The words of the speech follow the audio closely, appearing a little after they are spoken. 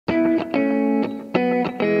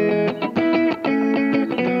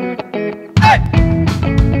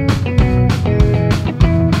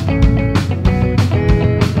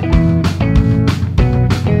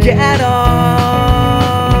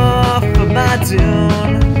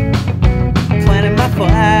dune, planting my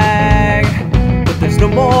flag, but there's no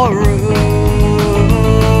more room.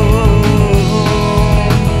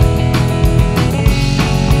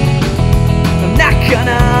 I'm not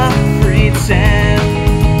gonna pretend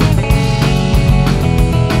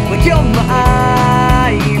like you're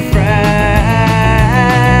my friend,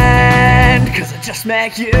 'cause I just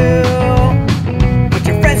met you, but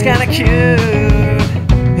your friend's kinda cute,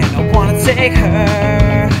 and I wanna take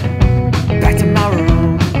her